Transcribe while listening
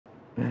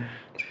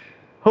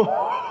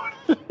Oh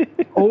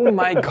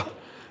my god.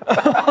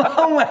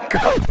 Oh my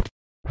god.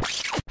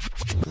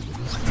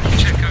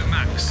 Checo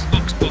Max,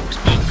 box, box,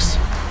 box.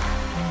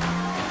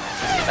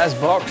 That's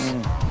box.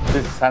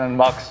 This is an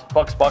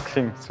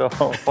unbox-box-boxing, so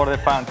for the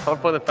fans, all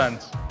for the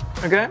fans.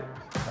 Okay.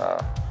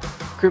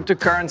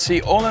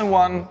 Cryptocurrency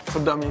all-in-one for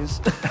dummies.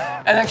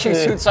 It actually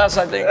suits us,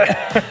 I think.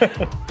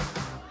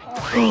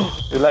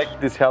 You like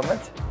this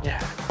helmet?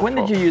 Yeah. When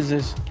did you use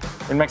this?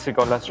 In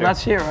Mexico last year.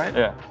 Last year, right?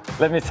 Yeah.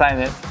 Let me sign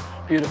it.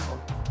 Beautiful.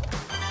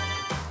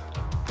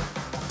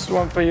 This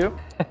one for you.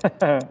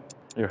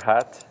 Your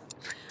hat.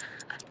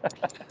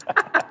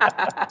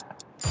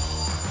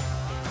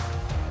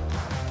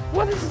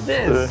 What is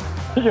this?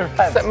 Your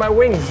hat. Is that my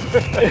wings?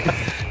 There's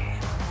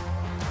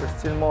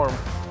still more.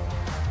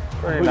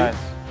 Very nice.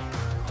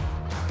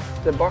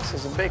 The box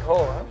is a big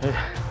hole, huh?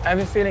 Yeah. I have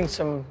a feeling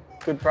some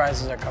good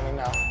prizes are coming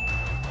now.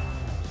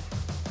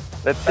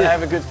 Let's see. I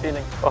have a good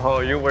feeling.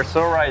 Oh, you were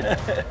so right.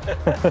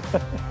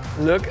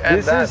 Look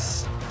at that. This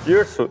is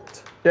your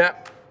suit. Yeah,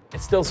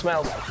 it still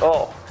smells.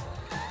 Oh.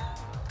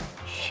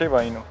 Shiba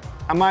Inu.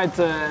 I might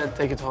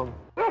take it home.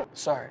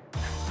 Sorry.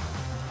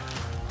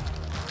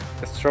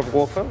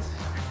 Stroopwafels?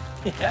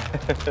 Yeah.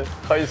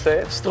 How you say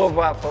it?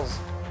 Stroopwafels.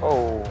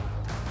 Oh.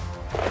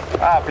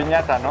 Ah,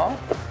 piñata, no?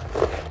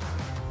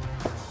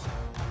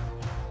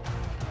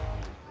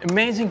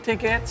 Amazing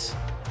tickets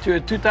to a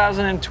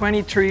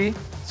 2023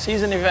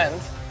 season event,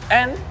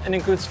 and it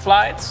includes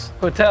flights,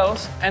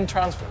 hotels, and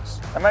transfers.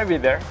 I might be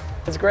there.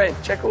 It's great.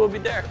 Checo will be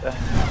there.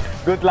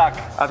 Good luck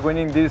at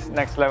winning these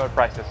next level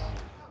prizes.